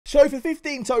So for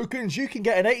 15 tokens, you can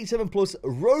get an 87 plus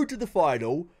road to the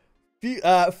final,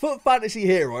 FUT Fantasy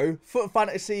Hero, FUT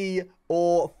Fantasy,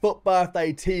 or FUT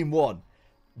Birthday Team 1.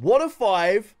 1 of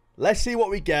 5. Let's see what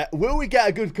we get. Will we get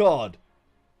a good card?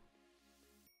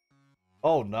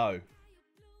 Oh, no.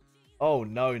 Oh,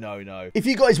 no, no, no. If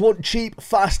you guys want cheap,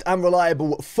 fast, and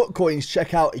reliable FUT coins,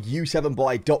 check out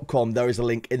u7buy.com. There is a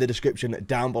link in the description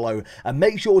down below. And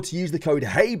make sure to use the code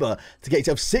HABER to get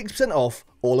yourself 6% off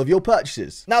all of your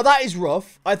purchases. Now, that is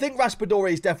rough. I think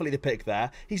Raspadori is definitely the pick there.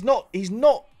 He's not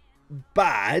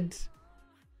bad,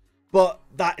 but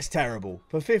that's terrible.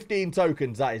 For 15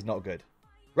 tokens, that is not good.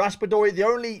 Raspadori,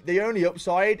 the only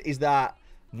upside is that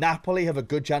Napoli have a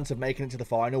good chance of making it to the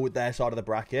final with their side of the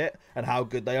bracket and how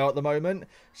good they are at the moment.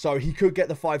 So he could get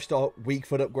the 5-star weak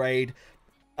foot upgrade.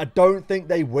 I don't think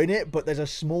they win it, but there's a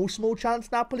small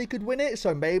chance Napoli could win it.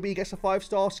 So maybe he gets a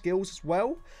 5-star skills as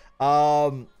well.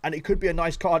 And it could be a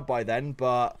nice card by then,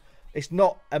 but it's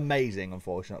not amazing,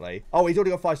 unfortunately. Oh, he's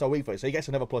already got 5-star weak foot, so he gets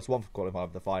another +1 for qualifying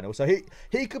for the final. So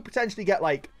he could potentially get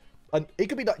like, he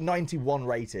could be like 91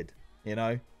 rated, you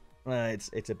know?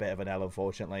 It's a bit of an L,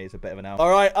 unfortunately. It's a bit of an L. All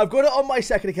right, I've got it on my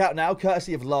second account now,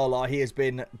 courtesy of Lala. He has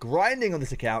been grinding on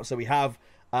this account. So we have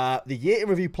the Year in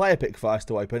Review player pick first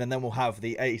to open, and then we'll have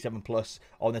the 87 plus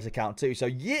on this account too. So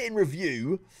Year in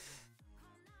Review,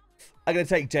 I'm going to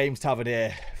take James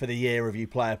Tavernier for the Year in Review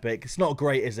player pick. It's not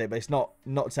great, is it? But it's not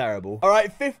terrible. All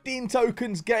right, 15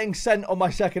 tokens getting sent on my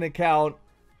second account.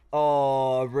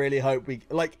 Oh, I really hope we...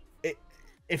 Like,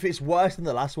 if it's worse than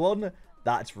the last one,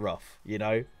 that's rough, you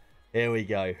know? Here we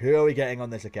go. Who are we getting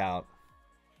on this account?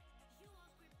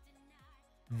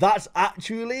 That's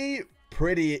actually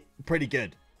pretty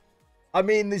good. I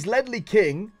mean, there's Ledley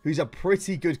King, who's a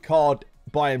pretty good card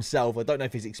by himself. I don't know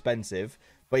if he's expensive,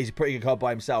 but he's a pretty good card by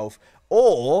himself.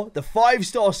 Or the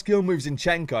 5-star skill move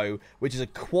Zinchenko, which is a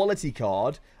quality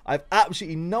card. I have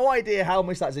absolutely no idea how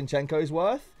much that Zinchenko is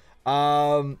worth.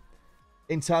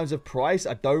 In terms of price,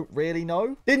 I don't really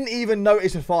know. Didn't even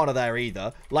notice Fafana there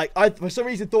either. Like, I for some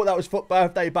reason thought that was FUT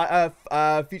Birthday,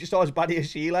 Future Stars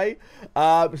Badiashile.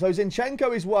 So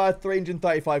Zinchenko is worth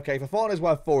 335k. Fafana is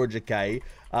worth 400k.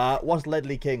 What's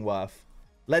Ledley King worth?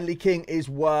 Ledley King is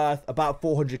worth about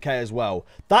 400k as well.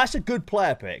 That's a good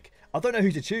player pick. I don't know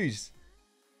who to choose.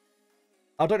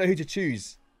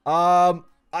 I'm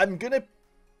gonna...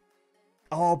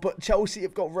 Oh, but Chelsea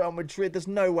have got Real Madrid. There's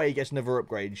no way he gets another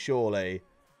upgrade, surely.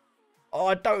 Oh,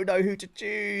 I don't know who to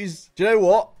choose. Do you know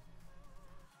what?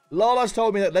 Lala's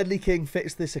told me that Ledley King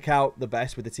fits this account the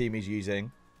best with the team he's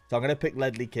using. So I'm going to pick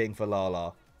Ledley King for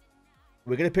Lala.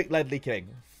 We're going to pick Ledley King.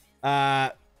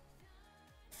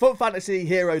 FUT Fantasy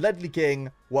Hero Ledley King,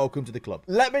 welcome to the club.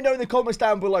 Let me know in the comments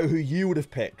down below who you would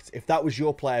have picked. If that was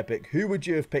your player pick, who would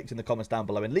you have picked in the comments down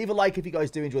below? And leave a like if you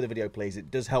guys do enjoy the video, please. It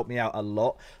does help me out a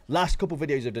lot. Last couple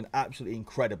videos have done absolutely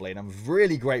incredibly, and I'm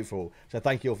really grateful. So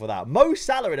thank you all for that. Mo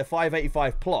Salah at a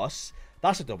 585 plus.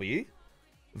 That's a W.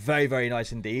 Very, very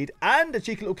nice indeed. And a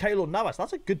cheeky little Keylor Navas.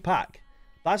 That's a good pack.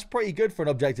 That's pretty good for an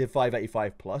objective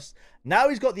 585 plus. Now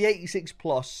he's got the 86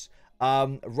 plus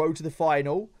road to the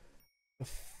final.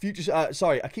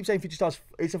 Sorry, I keep saying Future Stars.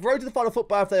 It's a road to the final FUT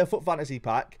Birthday or FUT Fantasy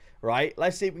pack, right?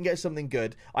 Let's see if we can get something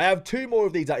good. I have 2 more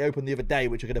of these that I opened the other day,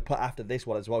 which I'm going to put after this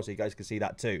one as well, so you guys can see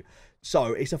that too.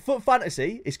 So, it's a FUT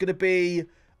Fantasy. It's going to be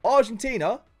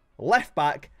Argentina, left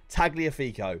back,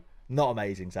 Tagliafico. Not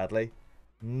amazing, sadly.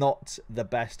 Not the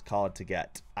best card to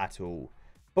get at all.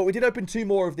 But we did open 2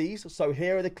 more of these, so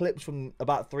here are the clips from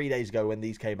about 3 days ago when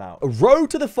these came out. A road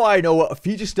to the final,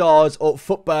 Future Stars or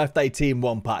FUT Birthday Team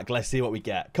 1 pack. Let's see what we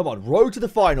get. Come on, road to the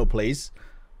final, please.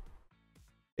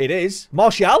 It is.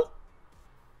 Martial?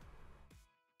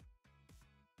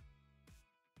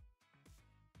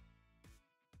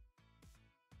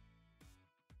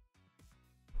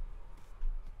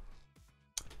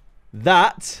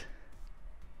 That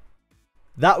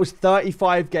was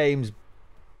 35 games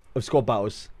of squad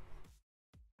battles.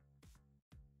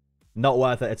 Not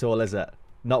worth it at all, is it?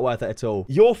 Not worth it at all.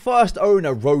 Your first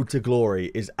owner road to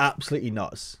glory is absolutely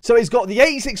nuts. So he's got the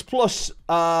 86 plus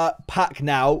pack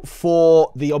now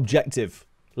for the objective.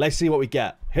 Let's see what we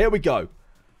get. Here we go.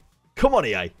 Come on,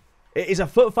 EA. It is a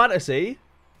FUT Fantasy.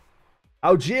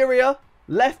 Algeria,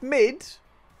 left mid.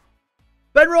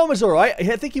 Ben Roma's all right.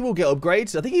 I think he will get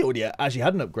upgrades. I think he already actually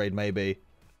had an upgrade, maybe.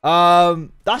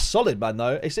 That's solid, man,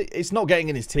 though. It's not getting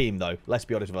in his team, though. Let's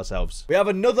be honest with ourselves. We have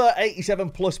another 87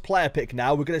 plus player pick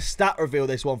now. We're going to stat reveal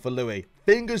this one for Louis.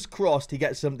 Fingers crossed he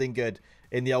gets something good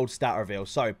in the old stat reveal.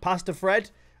 So, pass to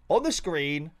Fred on the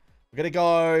screen. We're going to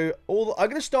go I'm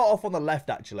going to start off on the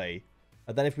left, actually.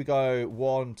 And then if we go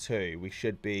 1, 2, we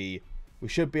should be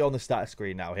on the stat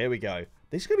screen now. Here we go.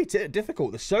 This is going to be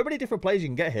difficult. There's so many different players you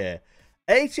can get here.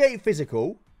 88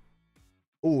 physical.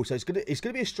 Oh, so it's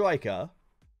gonna be a striker.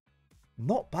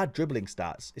 Not bad dribbling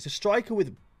stats. It's a striker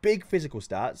with big physical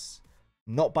stats.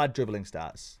 Not bad dribbling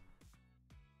stats.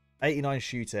 89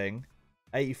 shooting.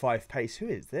 85 pace. Who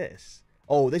is this?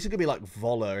 Oh, this is going to be like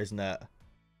Voller, isn't it?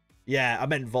 Yeah, I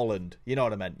meant Volland. You know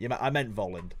what I meant. I meant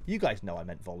Volland. You guys know I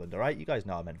meant Volland, all right? You guys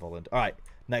know I meant Volland. All right,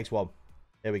 next one.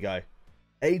 Here we go.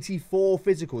 84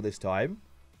 physical this time.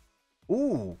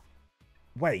 Ooh.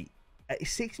 Wait.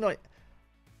 69.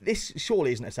 This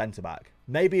surely isn't a centre-back.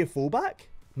 Maybe a full-back?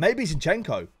 Maybe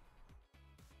Zinchenko.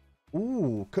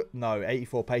 Ooh. No,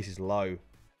 84 pace is low.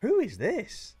 Who is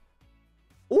this?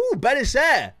 Ooh,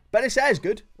 Benacer. Benacer is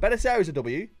good. Benacer is a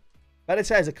W.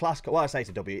 Benacer is a class. Well, I say it's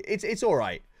a W. It's all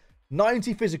right.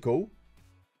 90 physical.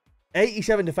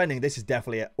 87 defending. This is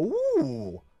definitely a...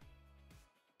 Ooh.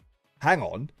 Hang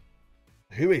on.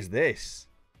 Who is this?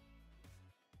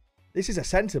 This is a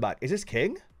centre-back. Is this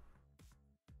King?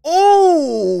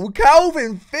 Oh,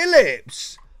 Calvin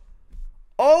Phillips.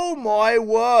 Oh, my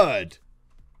word.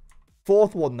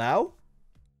 Fourth one now.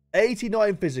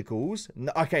 89 physicals.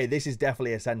 Okay, this is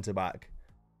definitely a centre-back.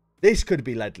 This could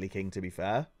be Ledley King, to be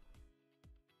fair.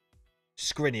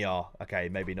 Skriniar. Okay,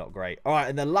 maybe not great. All right,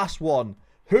 and the last one.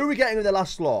 Who are we getting in the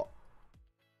last slot?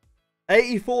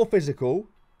 84 physical.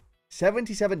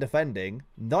 77 defending.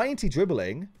 90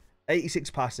 dribbling.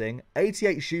 86 passing.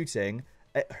 88 shooting.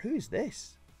 Who is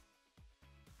this?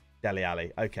 Dele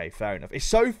Alli. Okay, fair enough. It's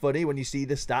so funny when you see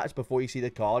the stats before you see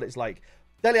the card. It's like,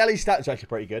 Dele Alli's stats are actually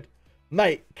pretty good.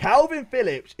 Mate, Calvin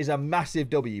Phillips is a massive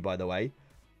W, by the way.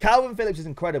 Calvin Phillips is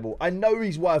incredible. I know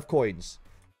he's worth coins.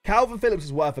 Calvin Phillips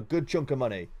is worth a good chunk of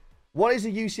money. What is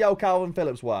a UCL Calvin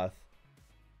Phillips worth?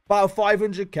 About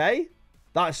 500k?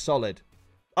 That's solid.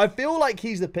 I feel like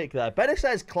he's the pick there.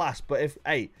 Benacer's class, but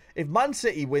if Man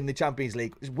City win the Champions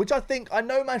League, which I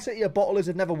know Man City are bottlers,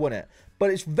 have never won it, but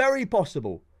it's very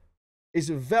possible. It's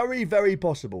very, very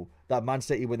possible that Man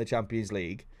City win the Champions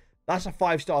League. That's a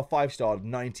 5-star,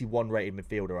 91 rated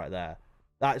midfielder right there.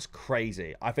 That's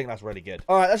crazy. I think that's really good.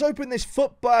 All right, let's open this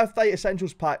FUT Birthday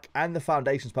Essentials Pack and the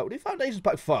Foundations Pack. We'll do Foundations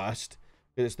Pack first,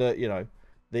 because it's the, you know,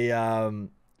 the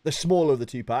smaller of the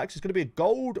two packs. It's going to be a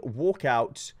gold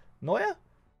walkout Neuer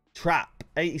Trap,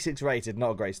 86 rated.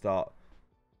 Not a great start.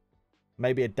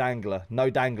 Maybe a dangler. No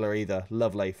dangler either.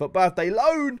 Lovely. FUT Birthday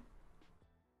loan.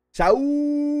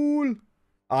 Saul.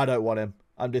 I don't want him.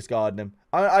 I'm discarding him.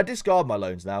 I discard my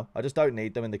loans now. I just don't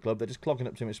need them in the club. They're just clogging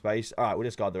up too much space. All right, we'll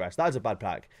discard the rest. That was a bad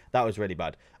pack. That was really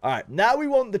bad. All right, now we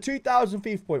want the 2000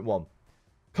 FIFA point 1.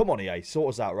 Come on, EA.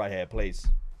 Sort us out right here, please.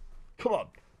 Come on.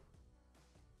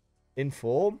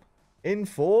 Inform.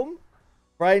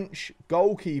 French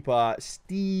goalkeeper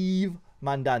Steve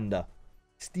Mandanda.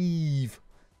 Steve.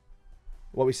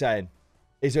 What are we saying?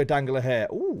 Is there a dangler here?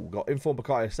 Ooh, got Inform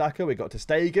Bukayo Saka. We got Ter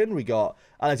Stegen. We got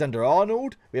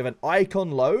Alexander-Arnold. We have an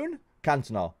icon loan.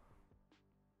 Cantona.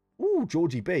 Ooh,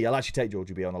 Georgie B. I'll actually take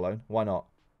Georgie B on a loan. Why not?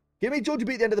 Give me Georgie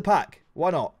B at the end of the pack.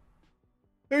 Why not?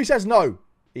 Who says no?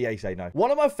 EA say no. One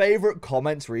of my favourite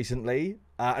comments recently,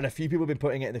 and a few people have been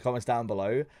putting it in the comments down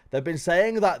below, they've been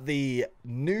saying that the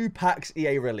new packs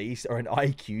EA release are an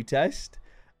IQ test.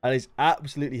 And it's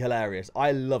absolutely hilarious.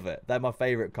 I love it. They're my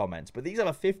favourite comments. But these have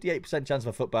a 58% chance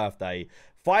for FUT Birthday.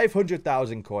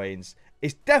 500,000 coins.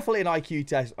 It's definitely an IQ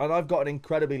test. And I've got an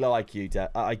incredibly low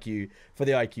IQ for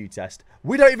the IQ test.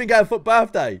 We don't even get a FUT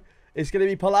Birthday. It's going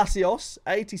to be Palacios.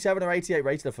 87 or 88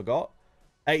 rated, I forgot.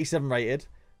 87 rated.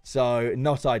 So,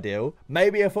 not ideal.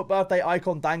 Maybe a FUT Birthday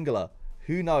icon dangler.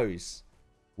 Who knows?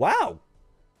 Wow.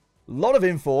 A lot of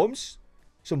informs.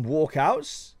 Some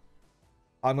walkouts.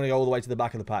 I'm going to go all the way to the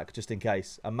back of the pack, just in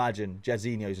case. Imagine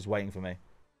Jezinho's just waiting for me.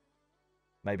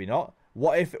 Maybe not.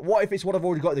 What if it's what I've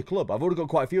already got in the club? I've already got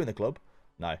quite a few in the club.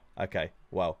 No. Okay.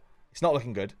 Well, it's not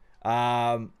looking good.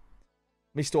 Let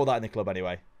me store that in the club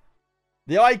anyway.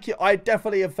 The IQ, I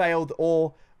definitely have failed,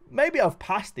 or maybe I've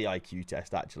passed the IQ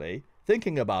test, actually.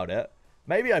 Thinking about it.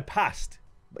 Maybe I passed,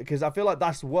 because I feel like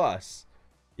that's worse.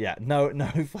 Yeah, no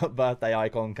FUT Birthday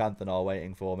icon Cantona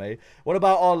waiting for me. What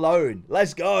about our loan?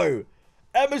 Let's go.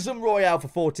 Emerson Royale for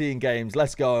 14 games.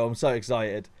 Let's go. I'm so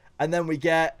excited. And then we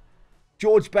get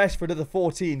George Best for another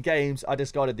 14 games. I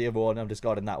discarded the other one. I'm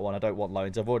discarding that one. I don't want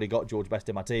loans. I've already got George Best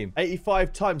in my team.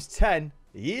 85 times 10.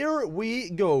 Here we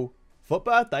go. FUT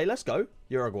Birthday. Let's go.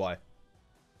 Uruguay.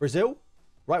 Brazil.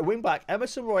 Right wing back.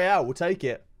 Emerson Royale. We'll take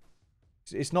it.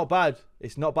 It's not bad.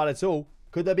 It's not bad at all.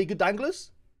 Could there be good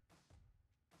danglers?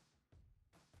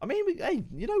 I mean, hey,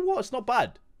 you know what? It's not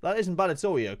bad. That isn't bad at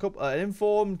all, yeah. An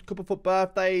informed, couple of FUT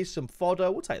Birthdays, some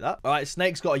fodder. We'll take that. All right,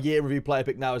 Snake's got a year review player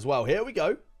pick now as well. Here we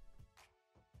go.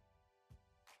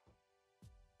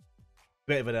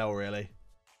 Bit of an L, really.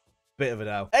 Bit of an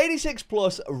L. 86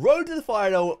 plus, road to the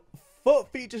final.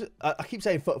 FUT Future. I keep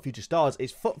saying FUT Future Stars.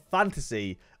 It's FUT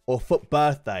Fantasy or FUT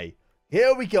Birthday.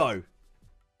 Here we go.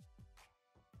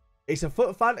 It's a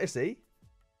FUT Fantasy.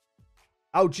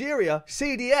 Algeria,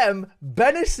 CDM,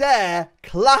 Benacer,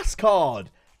 class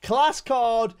card. Class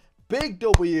card, big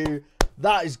W.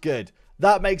 That is good.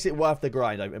 That makes it worth the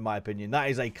grind, in my opinion. That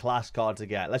is a class card to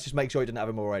get. Let's just make sure he doesn't have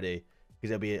him already,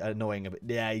 because it'll be annoying a bit.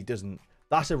 Yeah, he doesn't.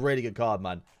 That's a really good card,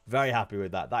 man. Very happy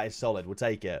with that. That is solid. We'll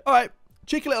take it. All right.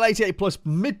 Cheeky little 88 plus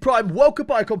mid-prime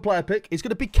welcome icon player pick. It's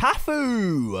going to be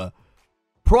Cafu.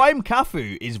 Prime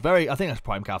Cafu is very... I think that's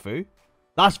Prime Cafu.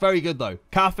 That's very good, though.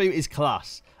 Cafu is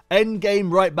class. End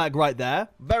game right back right there.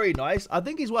 Very nice. I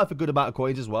think he's worth a good amount of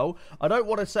coins as well. I don't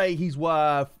want to say he's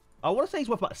worth... I want to say he's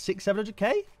worth about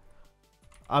 600-700k.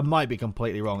 I might be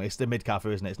completely wrong. It's the mid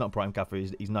Cafu, isn't it? It's not Prime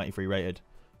Cafu. He's 93 rated.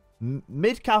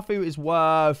 Mid Cafu is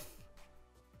worth...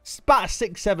 It's about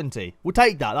 670. We'll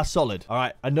take that. That's solid. All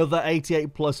right. Another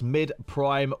 88 plus mid,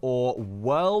 prime, or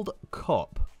World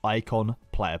Cup icon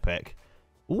player pick.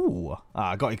 Ooh.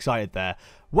 I got excited there.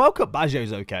 World Cup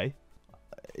Baggio's okay.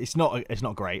 It's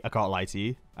not great. I can't lie to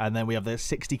you. And then we have the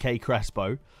 60k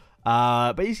Crespo.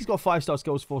 But he's got 5-star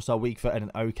skills, 4-star weak foot, and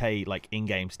an okay like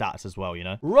in-game stats as well, you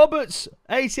know. Roberts,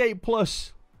 88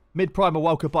 plus mid, prime, or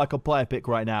World Cup icon player pick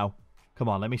right now. Come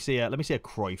on. Let me see a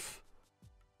Cruyff.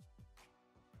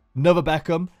 Another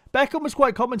Beckham. Beckham was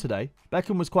quite common today.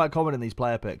 Beckham was quite common in these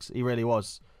player picks. He really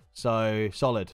was. So, solid.